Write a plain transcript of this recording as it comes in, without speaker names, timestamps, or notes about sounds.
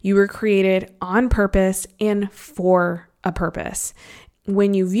You were created on purpose and for a purpose.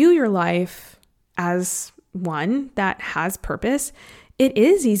 When you view your life as one that has purpose, it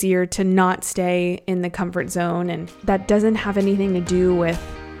is easier to not stay in the comfort zone, and that doesn't have anything to do with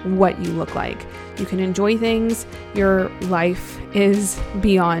what you look like. You can enjoy things. Your life is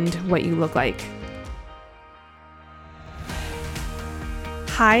beyond what you look like.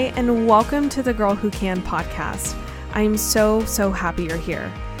 Hi, and welcome to the Girl Who Can podcast. I'm so happy you're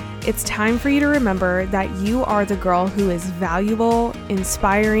here. It's time for you to remember that you are the girl who is valuable,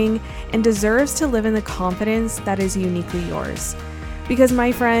 inspiring, and deserves to live in the confidence that is uniquely yours. Because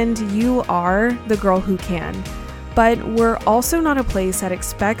my friend, you are the girl who can. But we're also not a place that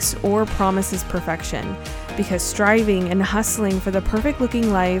expects or promises perfection, because striving and hustling for the perfect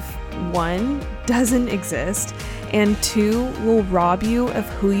looking life, one, doesn't exist, and two, will rob you of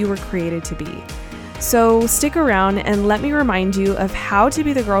who you were created to be. So stick around and let me remind you of how to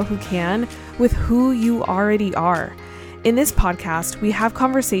be the girl who can with who you already are. In this podcast, we have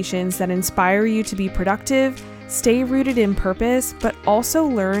conversations that inspire you to be productive, stay rooted in purpose, but also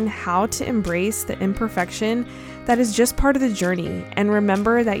learn how to embrace the imperfection that is just part of the journey, and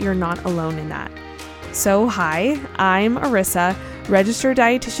remember that you're not alone in that. So hi, I'm Arissa, registered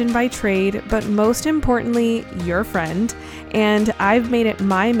dietitian by trade, but most importantly, your friend, and I've made it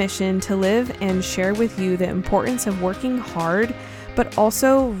my mission to live and share with you the importance of working hard, but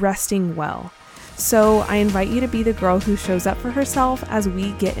also resting well. So I invite you to be the girl who shows up for herself as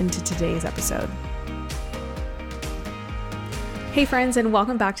we get into today's episode. Hey friends, and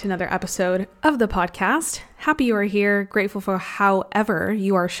welcome back to another episode of the podcast. Happy you are here, grateful for however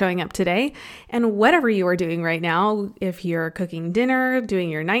you are showing up today, and whatever you are doing right now. If you're cooking dinner, doing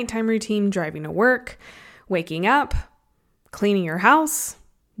your nighttime routine, driving to work, waking up, cleaning your house,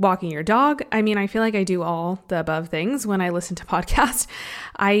 walking your dog. I feel like I do all the above things when I listen to podcasts.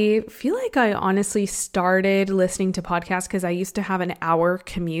 I feel like I honestly started listening to podcasts because I used to have an hour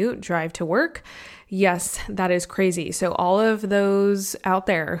commute drive to work. Yes, that is crazy. So all of those out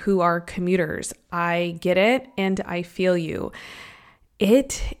there who are commuters, I get it and I feel you.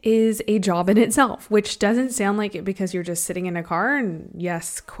 It is a job in itself, which doesn't sound like it because you're just sitting in a car and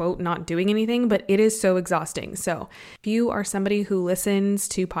yes, quote, not doing anything, but it is so exhausting. So if you are somebody who listens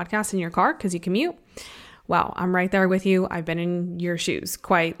to podcasts in your car because you commute, wow, I'm right there with you. I've been in your shoes,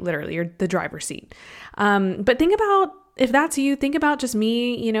 quite literally, you're the driver's seat. But think about, if that's you, think about just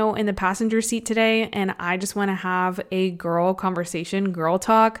me, in the passenger seat today, and I just want to have a girl conversation, girl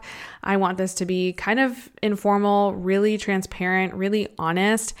talk. I want this to be kind of informal, really transparent, really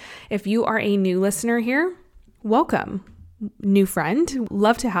honest. If you are a new listener here, welcome. New friend,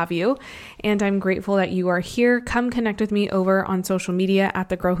 love to have you. And I'm grateful that you are here. Come connect with me over on social media at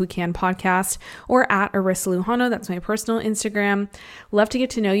the Girl Who Can podcast or at Arissa Lujano. That's my personal Instagram. Love to get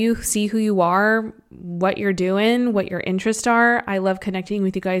to know you, see who you are, what you're doing, what your interests are. I love connecting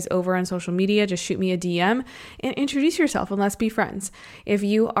with you guys over on social media. Just shoot me a DM and introduce yourself and let's be friends. If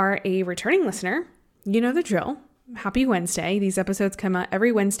you are a returning listener, you know the drill. Happy Wednesday. These episodes come out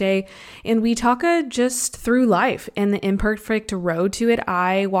every Wednesday and we talk just through life and the imperfect road to it.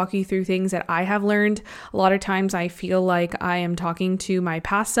 I walk you through things that I have learned. A lot of times I feel like I am talking to my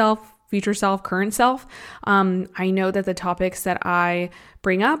past self, future self, current self. I know that the topics that I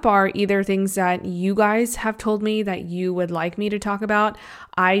bring up are either things that you guys have told me that you would like me to talk about.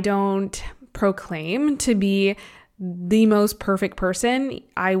 I don't proclaim to be the most perfect person.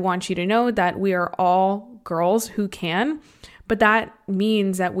 I want you to know that we are all girls who can, but that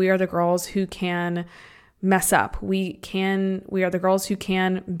means that we are the girls who can mess up. We are the girls who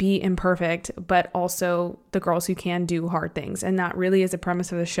can be imperfect, but also the girls who can do hard things. And that really is the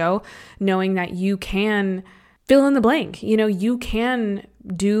premise of the show, knowing that you can fill in the blank. You can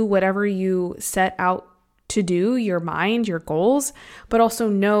do whatever you set out to do, your mind, your goals, but also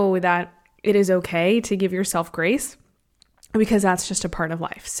know that it is okay to give yourself grace, because that's just a part of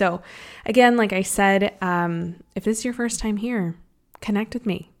life. So again, like I said, if this is your first time here, connect with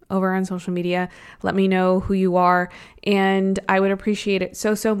me over on social media. Let me know who you are. And I would appreciate it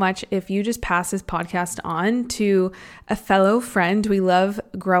so much if you just pass this podcast on to a fellow friend. We love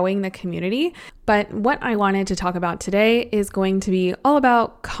growing the community. But what I wanted to talk about today is going to be all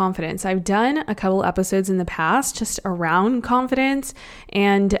about confidence. I've done a couple episodes in the past just around confidence,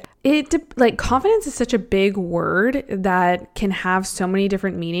 and confidence is such a big word that can have so many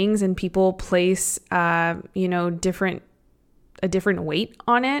different meanings, and people place a different weight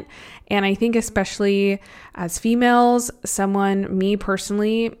on it. And I think especially as females, me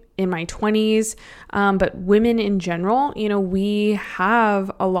personally, in my 20s, but women in general, we have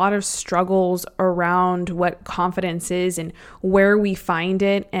a lot of struggles around what confidence is and where we find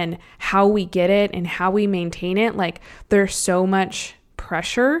it and how we get it and how we maintain it. Like, there's so much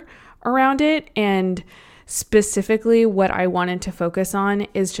pressure around it. And specifically, what I wanted to focus on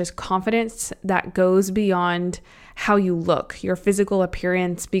is just confidence that goes beyond how you look, your physical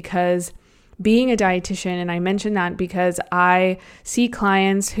appearance, because being a dietitian, and I mention that because I see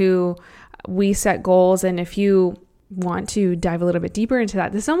clients who we set goals, and if you want to dive a little bit deeper into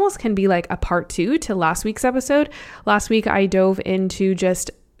that, this almost can be like a part 2 to last week's episode. Last week, I dove into just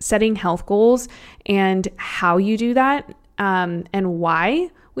setting health goals and how you do that, and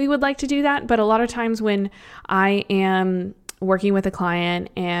why we would like to do that. But a lot of times when I am working with a client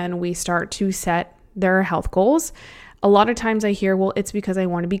and we start to set their health goals, a lot of times I hear, well, it's because I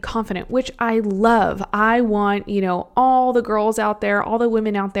want to be confident, which I love. I want, all the girls out there, all the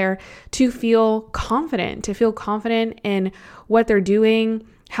women out there to feel confident in what they're doing,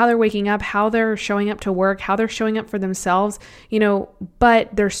 how they're waking up, how they're showing up to work, how they're showing up for themselves,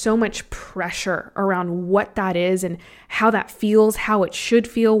 but there's so much pressure around what that is and how that feels, how it should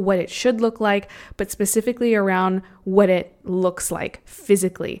feel, what it should look like, but specifically around what it looks like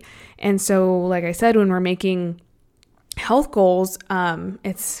physically. And so, like I said, when we're making health goals,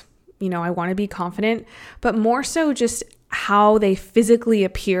 it's, I want to be confident, but more so just how they physically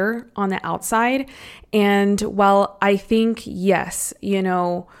appear on the outside. And while I think, yes,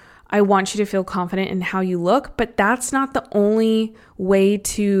 I want you to feel confident in how you look, but that's not the only way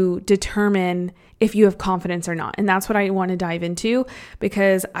to determine if you have confidence or not. And that's what I want to dive into,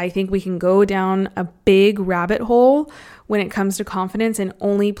 because I think we can go down a big rabbit hole when it comes to confidence and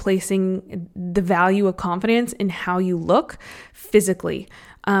only placing the value of confidence in how you look physically,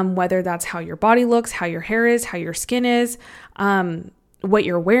 whether that's how your body looks, how your hair is, how your skin is, what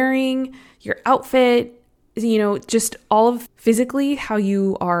you're wearing, your outfit, just all of physically how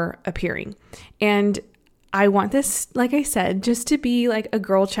you are appearing. And I want this, like I said, just to be like a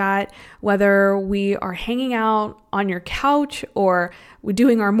girl chat, whether we are hanging out on your couch or we're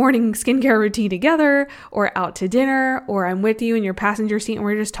doing our morning skincare routine together or out to dinner, or I'm with you in your passenger seat and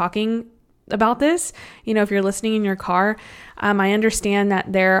we're just talking about this. If you're listening in your car, I understand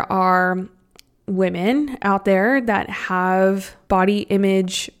that there are women out there that have body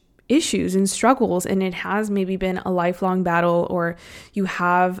image issues and struggles, and it has maybe been a lifelong battle, or you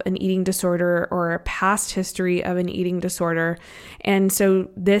have an eating disorder or a past history of an eating disorder. And so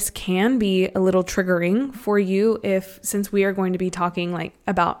this can be a little triggering for you since we are going to be talking like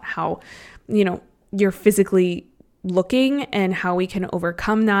about how, you're physically looking and how we can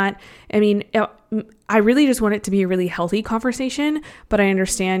overcome that. I mean, I really just want it to be a really healthy conversation, but I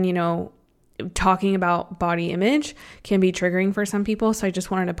understand, talking about body image can be triggering for some people. So I just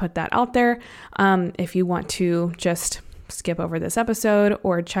wanted to put that out there. If you want to just skip over this episode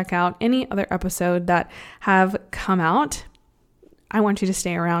or check out any other episode that have come out, I want you to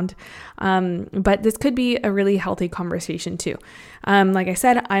stay around. But this could be a really healthy conversation too. Like I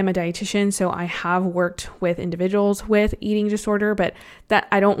said, I'm a dietitian, so I have worked with individuals with eating disorder, but that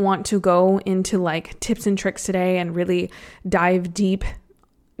I don't want to go into like tips and tricks today and really dive deep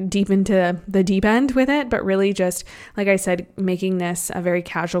into the deep end with it, but really just, like I said, making this a very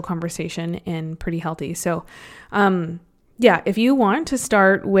casual conversation and pretty healthy. So, if you want to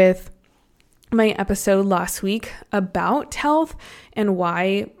start with my episode last week about health and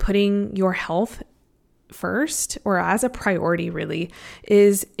why putting your health first or as a priority really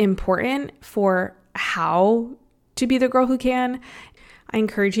is important for how to be the girl who can, I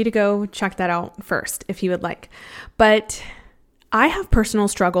encourage you to go check that out first if you would like. But I have personal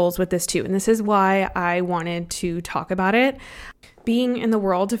struggles with this too, and this is why I wanted to talk about it. Being in the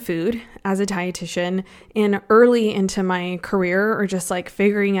world of food as a dietitian and early into my career, or just like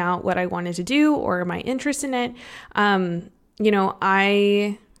figuring out what I wanted to do or my interest in it,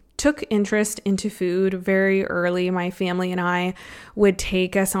 I took interest into food very early. My family and I would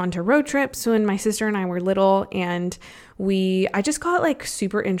take us onto road trips when my sister and I were little, and I just got like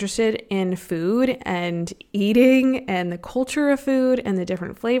super interested in food and eating and the culture of food and the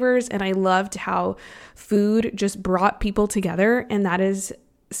different flavors. And I loved how food just brought people together. And that is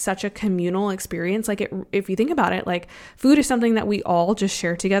such a communal experience. Like if you think about it, like food is something that we all just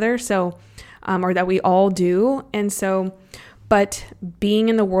share together. So, or that we all do. And so, but being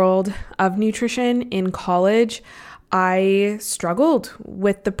in the world of nutrition in college, I struggled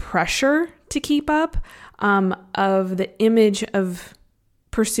with the pressure to keep up of the image of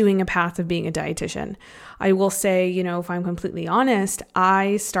pursuing a path of being a dietitian. I will say, if I'm completely honest,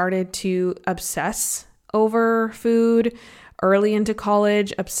 I started to obsess over food early into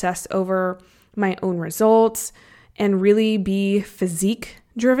college, obsess over my own results and really be physique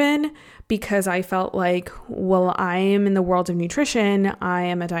driven because I felt like, well, I am in the world of nutrition. I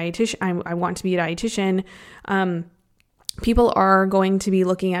am a dietitian. I want to be a dietitian. People are going to be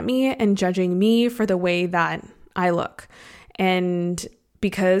looking at me and judging me for the way that I look. And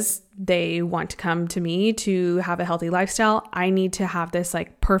because they want to come to me to have a healthy lifestyle, I need to have this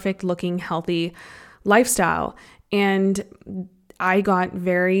like perfect looking, healthy lifestyle. And I got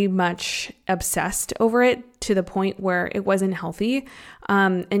very much obsessed over it to the point where it wasn't healthy.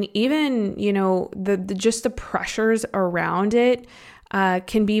 And even, just the pressures around it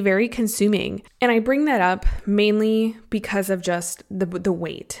can be very consuming. And I bring that up mainly because of just the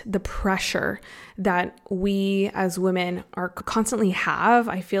weight, the pressure that we as women are constantly have.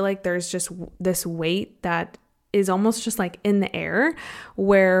 I feel like there's just this weight that is almost just like in the air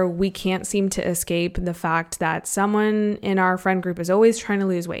where we can't seem to escape the fact that someone in our friend group is always trying to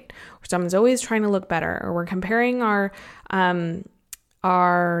lose weight, or someone's always trying to look better, or we're comparing the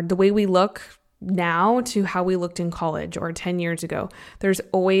way we look now to how we looked in college or 10 years ago. There's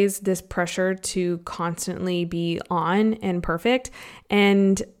always this pressure to constantly be on and perfect.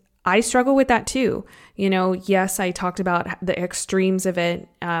 And I struggle with that too. Yes, I talked about the extremes of it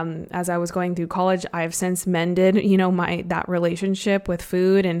as I was going through college. I've since mended, that relationship with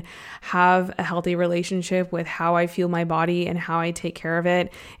food and have a healthy relationship with how I feel my body and how I take care of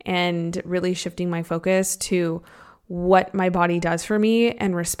it, and really shifting my focus to what my body does for me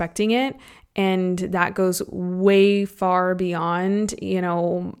and respecting it. And that goes way far beyond,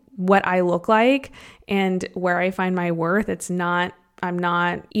 what I look like and where I find my worth. I'm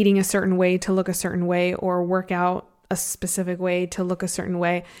not eating a certain way to look a certain way or work out a specific way to look a certain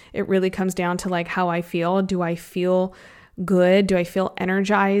way. It really comes down to like how I feel. Do I feel good? Do I feel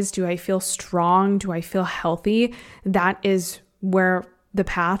energized? Do I feel strong? Do I feel healthy? That is where the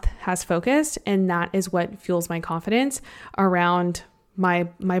path has focused, and that is what fuels my confidence around my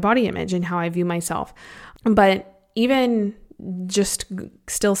body image and how I view myself. But even just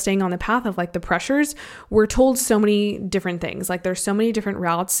still staying on the path of like the pressures, we're told so many different things. Like there's so many different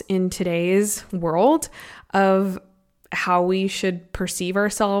routes in today's world of how we should perceive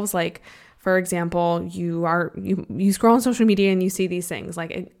ourselves. Like, for example, you scroll on social media and you see these things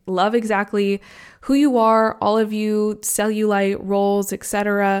like love exactly who you are, all of you, cellulite, rolls,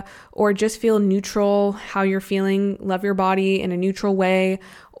 etc., or just feel neutral how you're feeling, love your body in a neutral way,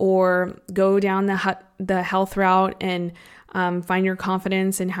 or go down the health route and find your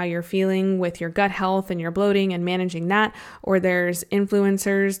confidence in how you're feeling with your gut health and your bloating and managing that. Or there's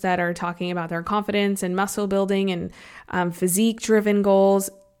influencers that are talking about their confidence and muscle building and physique driven goals,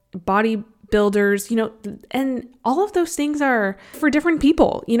 body builders, and all of those things are for different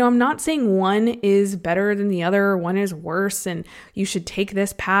people. I'm not saying one is better than the other, one is worse, and you should take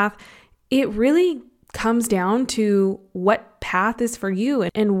this path. It really comes down to what path is for you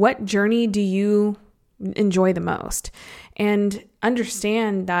and what journey do you enjoy the most. And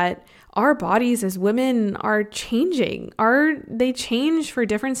understand that our bodies as women are changing. They change for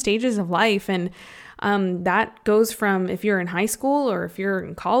different stages of life. And that goes from if you're in high school or if you're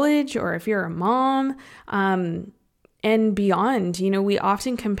in college or if you're a mom and beyond. We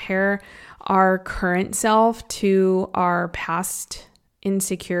often compare our current self to our past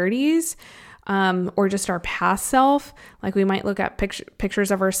insecurities or just our past self. Like we might look at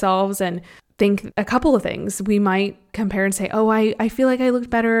pictures of ourselves and think a couple of things. We might compare and say, oh, I feel like I looked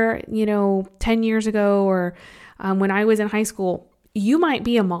better, 10 years ago or when I was in high school. You might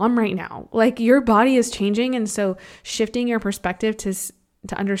be a mom right now. Like your body is changing. And so shifting your perspective to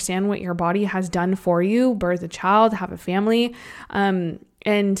understand what your body has done for you, birth a child, have a family. And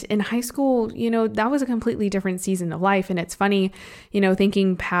in high school, that was a completely different season of life. And it's funny,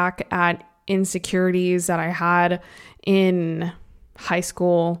 thinking back at insecurities that I had in high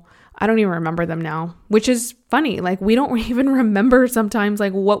school. I don't even remember them now, which is funny. Like we don't even remember sometimes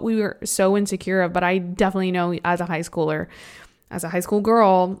like what we were so insecure of. But I definitely know as a high school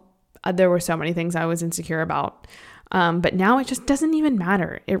girl, there were so many things I was insecure about. But now it just doesn't even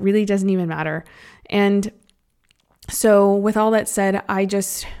matter. It really doesn't even matter. And so with all that said, I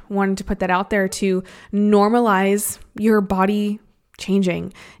just wanted to put that out there to normalize your body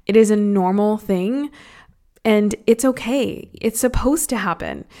changing. It is a normal thing and it's okay. It's supposed to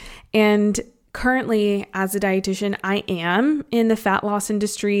happen. And currently, as a dietitian, I am in the fat loss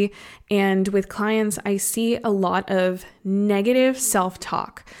industry, and with clients, I see a lot of negative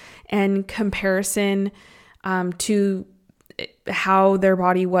self-talk and comparison to how their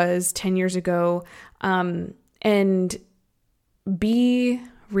body was 10 years ago, and be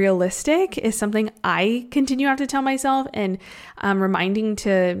realistic is something I continue to have to tell myself, and reminding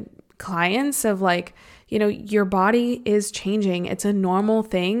to clients of like, you know, your body is changing. It's a normal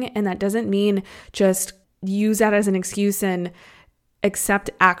thing. And that doesn't mean just use that as an excuse and accept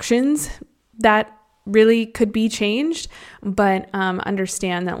actions that really could be changed, but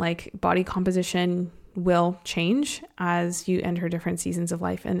understand that like body composition will change as you enter different seasons of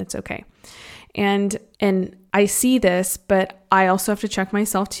life, and it's okay. And I see this, but I also have to check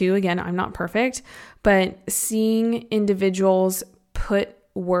myself too. Again, I'm not perfect, but seeing individuals put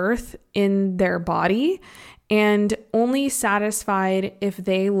worth in their body and only satisfied if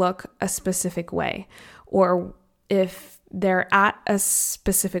they look a specific way or if they're at a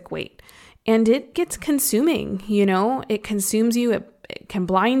specific weight. And it gets consuming, you know, it consumes you. It can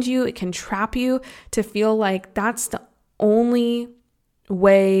blind you. It can trap you to feel like that's the only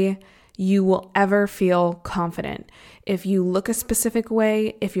way you will ever feel confident. If you look a specific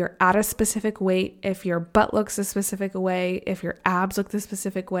way, if you're at a specific weight, if your butt looks a specific way, if your abs look the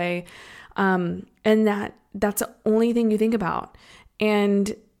specific way, and that's the only thing you think about.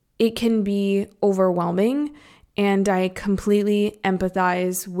 And it can be overwhelming. And I completely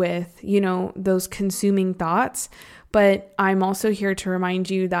empathize with, you know, those consuming thoughts. But I'm also here to remind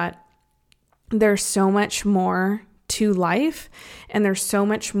you that there's so much more to life, and there's so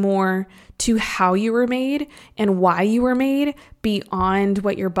much more to how you were made and why you were made beyond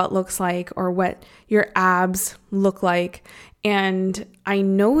what your butt looks like or what your abs look like. And I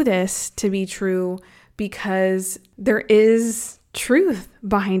know this to be true because there is truth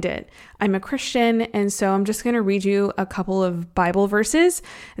behind it. I'm a Christian, and so I'm just going to read you a couple of Bible verses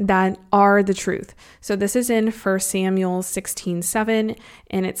that are the truth. So this is in 1 Samuel 16:7,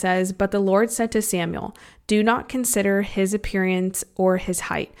 and it says, "But the Lord said to Samuel, do not consider his appearance or his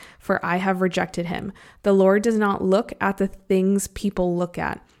height, for I have rejected him. The Lord does not look at the things people look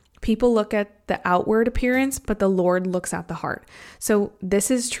at. People look at the outward appearance, but the Lord looks at the heart." So this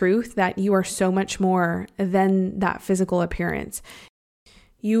is truth, that you are so much more than that physical appearance.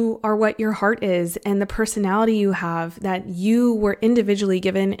 You are what your heart is, and the personality you have, that you were individually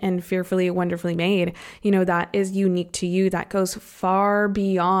given and fearfully, wonderfully made, you know, that is unique to you, that goes far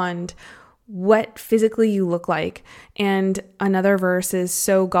beyond what physically you look like. And another verse is,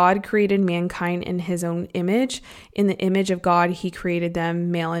 "So God created mankind in his own image. In the image of God, he created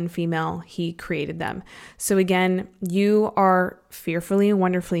them, male and female, he created them." So again, you are fearfully and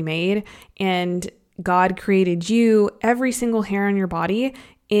wonderfully made, and God created you, every single hair on your body,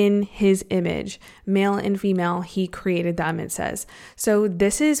 in his image. Male and female, he created them, it says. So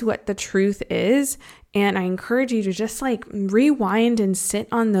this is what the truth is. And I encourage you to just like rewind and sit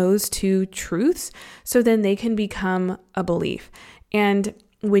on those two truths so then they can become a belief. And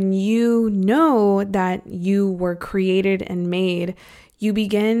when you know that you were created and made, you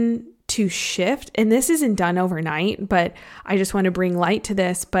begin to shift. And this isn't done overnight, but I just want to bring light to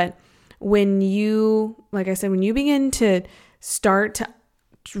this. But when you, like I said, when you begin to start to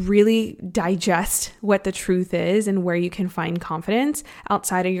really digest what the truth is and where you can find confidence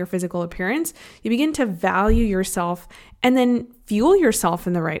outside of your physical appearance, you begin to value yourself and then fuel yourself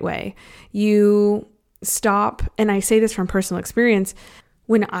in the right way. You stop, and I say this from personal experience,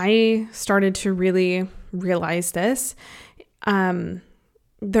 when I started to really realize this,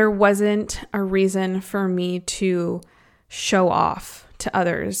 there wasn't a reason for me to show off to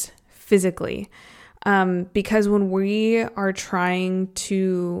others physically. Because when we are trying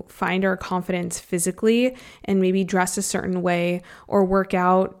to find our confidence physically and maybe dress a certain way or work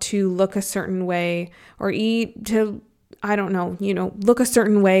out to look a certain way or eat to, I don't know, look a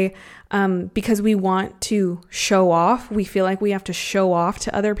certain way, because we want to show off, we feel like we have to show off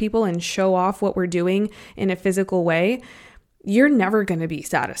to other people and show off what we're doing in a physical way, you're never going to be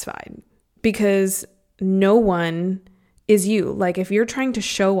satisfied because no one is you. Like if you're trying to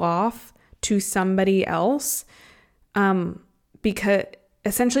show off to somebody else, because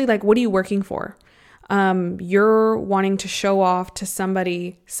essentially, like, what are you working for? You're wanting to show off to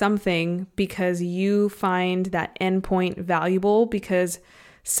somebody something because you find that endpoint valuable because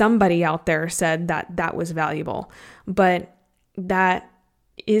somebody out there said that that was valuable, but that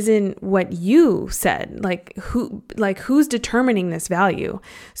isn't what you said. Who's determining this value?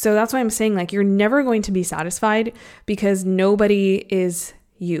 So that's why I'm saying, like, you're never going to be satisfied because nobody is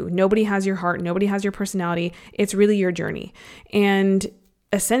you. Nobody has your heart. Nobody has your personality. It's really your journey. And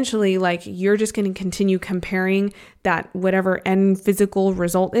essentially, like, you're just going to continue comparing that whatever end physical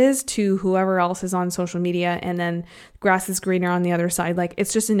result is to whoever else is on social media, and then grass is greener on the other side. Like,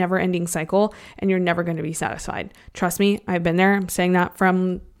 it's just a never ending cycle and you're never going to be satisfied. Trust me, I've been there. I'm saying that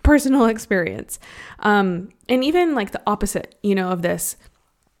from personal experience. And even like the opposite, of this,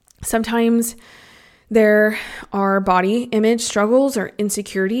 Sometimes there are body image struggles or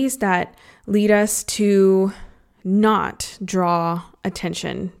insecurities that lead us to not draw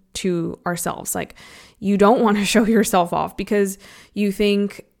attention to ourselves. Like, you don't want to show yourself off because you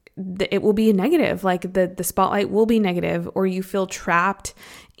think that it will be negative, like the spotlight will be negative, or you feel trapped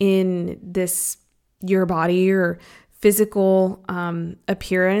in your body or physical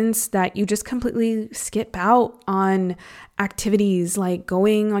appearance that you just completely skip out on activities like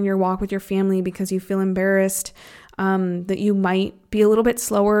going on your walk with your family because you feel embarrassed that you might be a little bit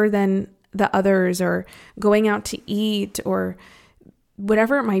slower than the others, or going out to eat, or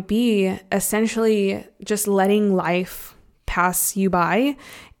whatever it might be. Essentially just letting life pass you by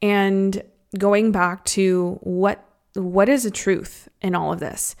and going back to what is the truth in all of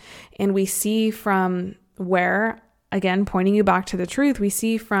this. And we see from where, again, pointing you back to the truth, we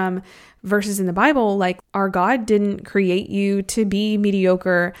see from verses in the Bible, like, our God didn't create you to be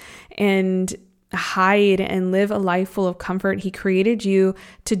mediocre and hide and live a life full of comfort. He created you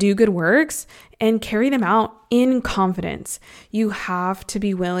to do good works and carry them out in confidence. You have to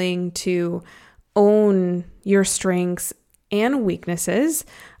be willing to own your strengths and weaknesses,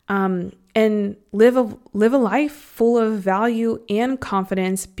 and live a life full of value and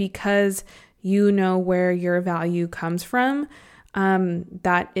confidence, because you know where your value comes from.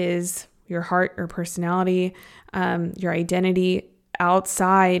 That is your heart, your personality, your identity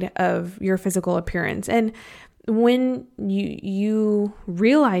outside of your physical appearance. And when you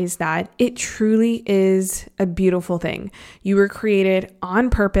realize that, it truly is a beautiful thing. You were created on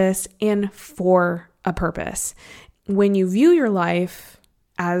purpose and for a purpose. When you view your life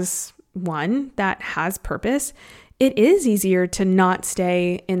as one that has purpose, it is easier to not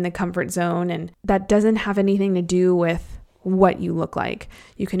stay in the comfort zone, and that doesn't have anything to do with what you look like.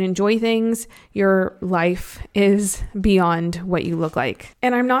 You can enjoy things. Your life is beyond what you look like.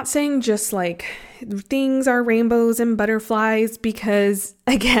 And I'm not saying just like things are rainbows and butterflies, because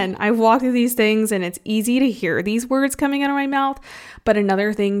again, I've walked through these things and it's easy to hear these words coming out of my mouth, but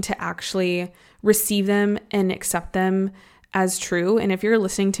another thing to actually receive them and accept them as true. And if you're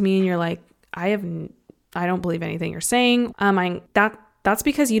listening to me and you're like, I don't believe anything you're saying, that's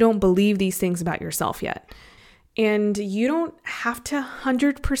because you don't believe these things about yourself yet. And you don't have to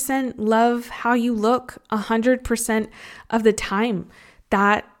 100% love how you look 100% of the time.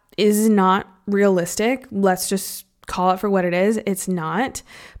 That is not realistic. Let's just call it for what it is. It's not.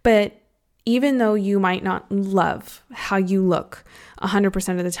 But even though you might not love how you look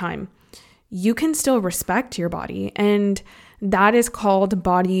 100% of the time, you can still respect your body. And that is called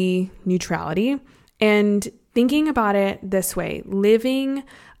body neutrality. And thinking about it this way, living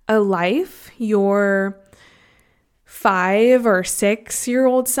a life your 5 or 6 year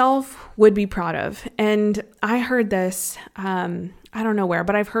old self would be proud of. And I heard this, I don't know where,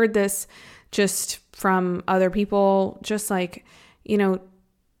 but I've heard this just from other people, just like,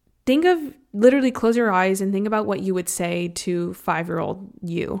 think of, literally close your eyes and think about what you would say to 5-year-old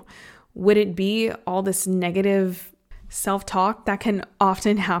you. Would it be all this negative self-talk that can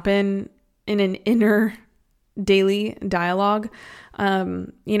often happen in an inner daily dialogue?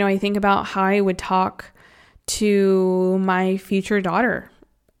 I think about how I would talk to my future daughter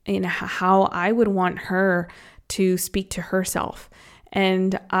and how I would want her to speak to herself.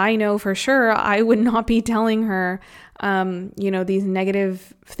 And I know for sure I would not be telling her, these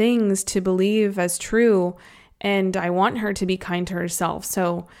negative things to believe as true. And I want her to be kind to herself.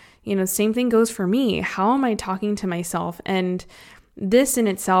 So, same thing goes for me. How am I talking to myself? And this in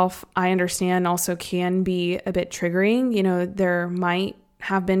itself, I understand, also can be a bit triggering. There might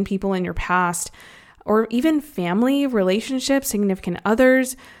have been people in your past, or even family, relationships, significant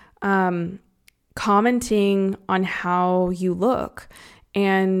others, commenting on how you look.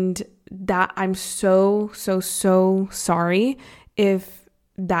 And that I'm so sorry if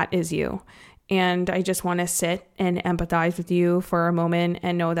that is you. And I just want to sit and empathize with you for a moment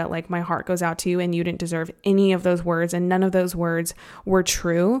and know that, like, my heart goes out to you, and you didn't deserve any of those words, and none of those words were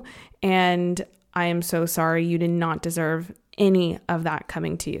true. And I am so sorry. You did not deserve any of that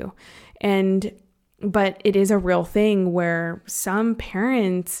coming to you. But it is a real thing where some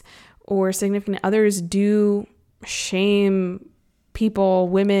parents or significant others do shame people,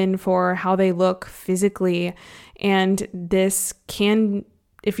 women, for how they look physically. And this can,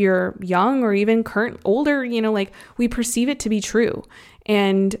 if you're young or even older, we perceive it to be true.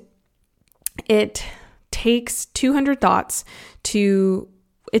 And it takes 200 thoughts,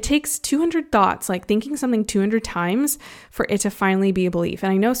 like thinking something 200 times for it to finally be a belief.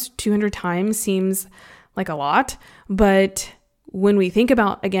 And I know 200 times seems like a lot, but when we think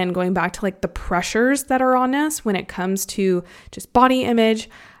about, again, going back to like the pressures that are on us when it comes to just body image,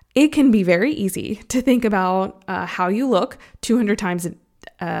 it can be very easy to think about how you look 200 times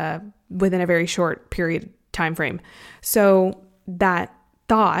within a very short period time frame. So that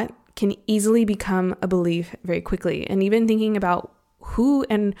thought can easily become a belief very quickly. And even thinking about who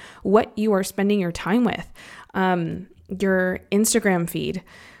and what you are spending your time with, your Instagram feed,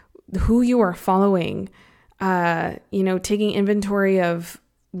 who you are following, taking inventory of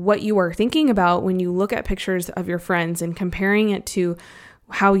what you are thinking about when you look at pictures of your friends and comparing it to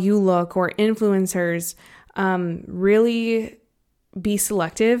how you look or influencers. Really be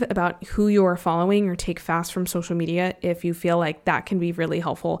selective about who you are following or take fast from social media if you feel like that can be really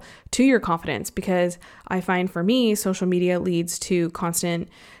helpful to your confidence. Because I find for me, social media leads to constant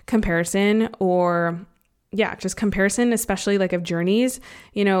comparison just comparison, especially like of journeys.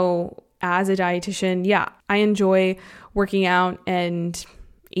 As a dietitian, I enjoy working out and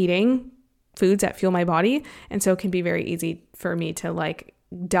eating foods that fuel my body. And so it can be very easy for me to like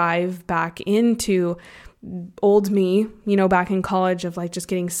dive back into old me, back in college, of like just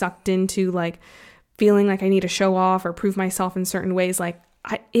getting sucked into like feeling like I need to show off or prove myself in certain ways. Like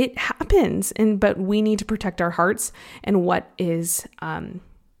it happens. But we need to protect our hearts and what is,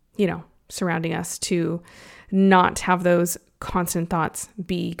 surrounding us to not have those constant thoughts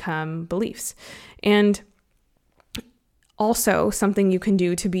become beliefs. And also something you can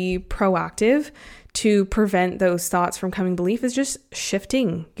do to be proactive to prevent those thoughts from coming belief is just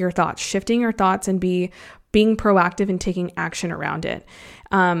shifting your thoughts and being proactive and taking action around it.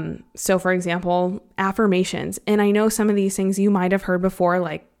 So for example, affirmations. And I know some of these things you might have heard before,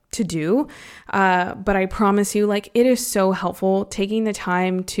 like to do, but I promise you, like, it is so helpful taking the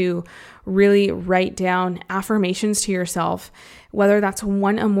time to really write down affirmations to yourself, whether that's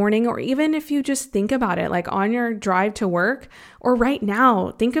one a morning, or even if you just think about it, like on your drive to work or right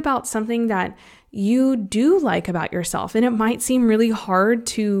now, think about something that you do like about yourself. And it might seem really hard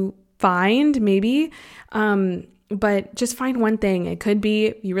to find maybe, but just find one thing. It could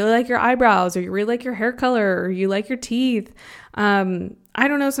be you really like your eyebrows, or you really like your hair color, or you like your teeth. I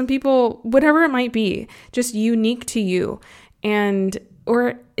don't know, some people, whatever it might be, just unique to you.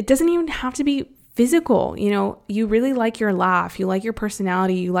 Or it doesn't even have to be physical. You really like your laugh, you like your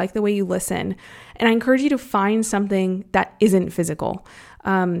personality, you like the way you listen. And I encourage you to find something that isn't physical.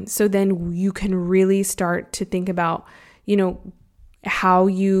 So then you can really start to think about, how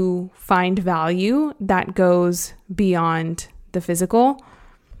you find value that goes beyond the physical.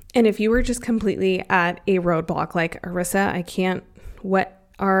 And if you were just completely at a roadblock, like, Arissa, I can't, what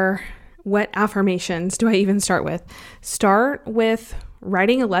affirmations do I even start with? Start with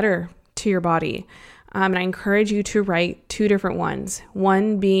writing a letter to your body. And I encourage you to write 2 different ones,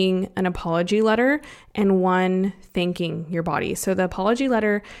 one being an apology letter and one thanking your body. So the apology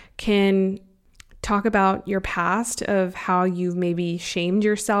letter can talk about your past, of how you've maybe shamed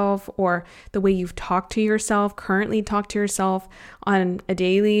yourself, or the way you've currently talk to yourself on a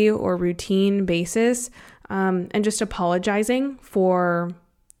daily or routine basis, and just apologizing for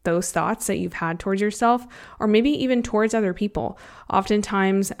those thoughts that you've had towards yourself, or maybe even towards other people.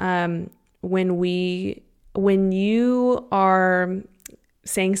 Oftentimes, when you are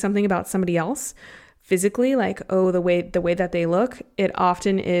saying something about somebody else physically, like, the way that they look, it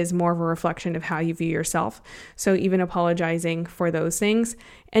often is more of a reflection of how you view yourself. So even apologizing for those things.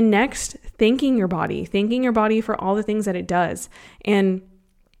 And next, thanking your body for all the things that it does. And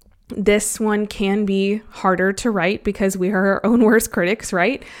this one can be harder to write because we are our own worst critics,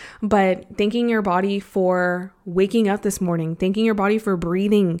 right? But thanking your body for waking up this morning, thanking your body for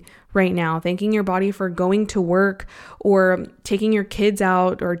breathing right now, thanking your body for going to work, or taking your kids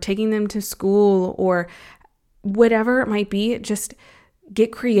out, or taking them to school, or whatever it might be. Just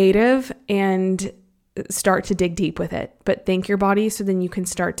get creative and start to dig deep with it. But thank your body so then you can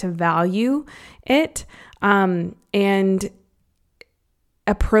start to value it. And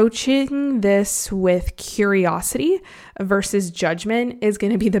approaching this with curiosity versus judgment is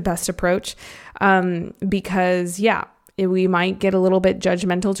going to be the best approach, because we might get a little bit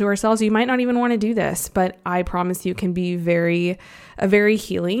judgmental to ourselves. You might not even want to do this, but I promise you can be a very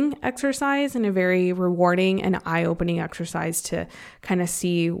healing exercise and a very rewarding and eye-opening exercise to kind of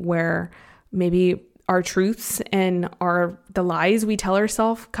see where maybe our truths and the lies we tell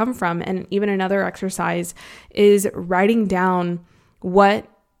ourselves come from. And even another exercise is writing down what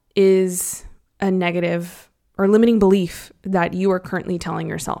is a negative or limiting belief that you are currently telling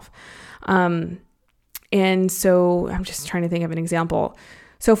yourself. And so I'm just trying to think of an example.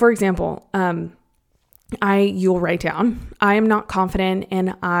 So for example, you'll write down, I am not confident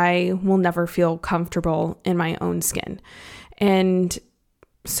and I will never feel comfortable in my own skin. And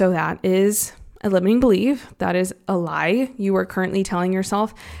so that is a limiting belief. That is a lie you are currently telling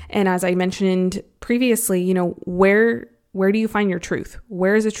yourself. And as I mentioned previously, where do you find your truth?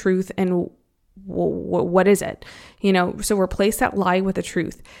 Where is the truth, and what is it? So replace that lie with the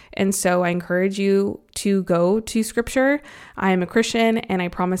truth. And so I encourage you to go to scripture. I am a Christian, and I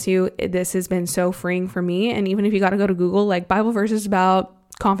promise you, this has been so freeing for me. And even if you got to go to Google, like Bible verses about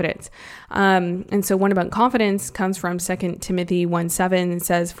confidence. And so one about confidence comes from 2 Timothy 1:7. It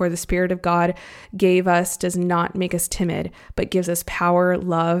says, "For the Spirit of God gave us does not make us timid, but gives us power,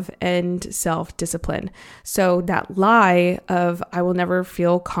 love, and self-discipline." So that lie of I will never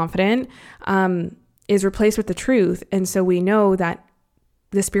feel confident is replaced with the truth. And so we know that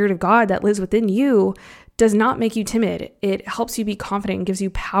the Spirit of God that lives within you does not make you timid. It helps you be confident, gives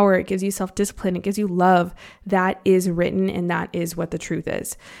you power, it gives you self-discipline, it gives you love. That is written, and that is what the truth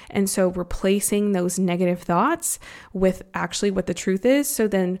is. And so replacing those negative thoughts with actually what the truth is, so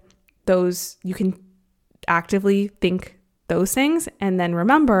then you can actively think those things, and then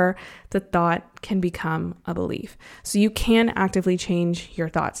remember the thought can become a belief. So you can actively change your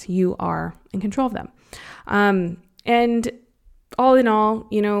thoughts. You are in control of them. And all in all,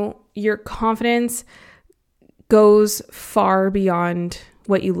 your confidence goes far beyond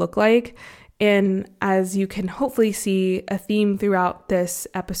what you look like. And as you can hopefully see, a theme throughout this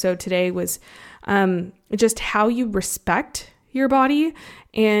episode today was just how you respect your body.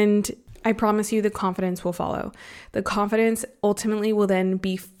 And I promise you the confidence will follow. The confidence ultimately will then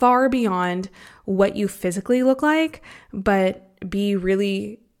be far beyond what you physically look like, but be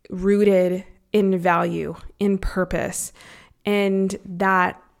really rooted in value, in purpose. And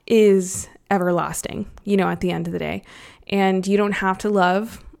that is everlasting, at the end of the day. And you don't have to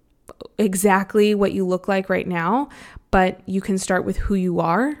love exactly what you look like right now, but you can start with who you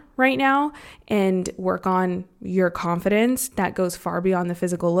are right now and work on your confidence that goes far beyond the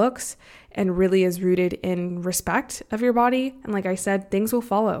physical looks and really is rooted in respect of your body. And like I said, things will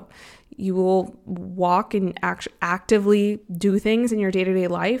follow. You will walk and actively do things in your day-to-day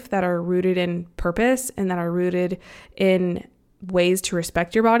life that are rooted in purpose and that are rooted in ways to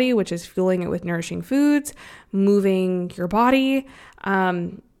respect your body, which is fueling it with nourishing foods, moving your body,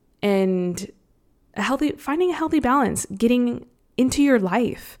 and finding a healthy balance, getting into your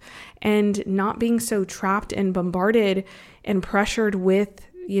life and not being so trapped and bombarded and pressured with,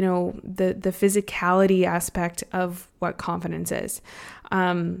 the physicality aspect of what confidence is.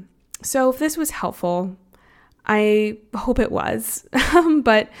 So if this was helpful, I hope it was,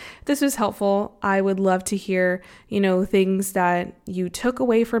 but if this was helpful, I would love to hear, things that you took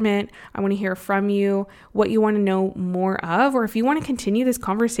away from it. I want to hear from you what you want to know more of, or if you want to continue this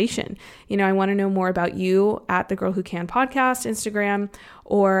conversation. I want to know more about you at the Girl Who Can podcast, Instagram,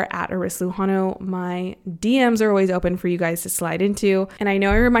 or at Aris Lujano. My DMs are always open for you guys to slide into. And I know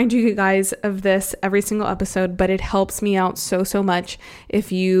I remind you guys of this every single episode, but it helps me out so much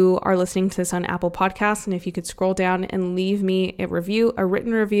if you are listening to this on Apple Podcasts, and if you could scroll down and leave me a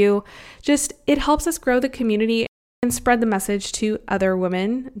written review. It helps us grow the community and spread the message to other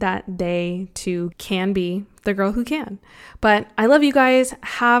women that they too can be the girl who can. But I love you guys.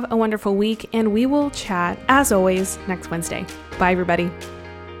 Have a wonderful week, and we will chat as always next Wednesday. Bye, everybody.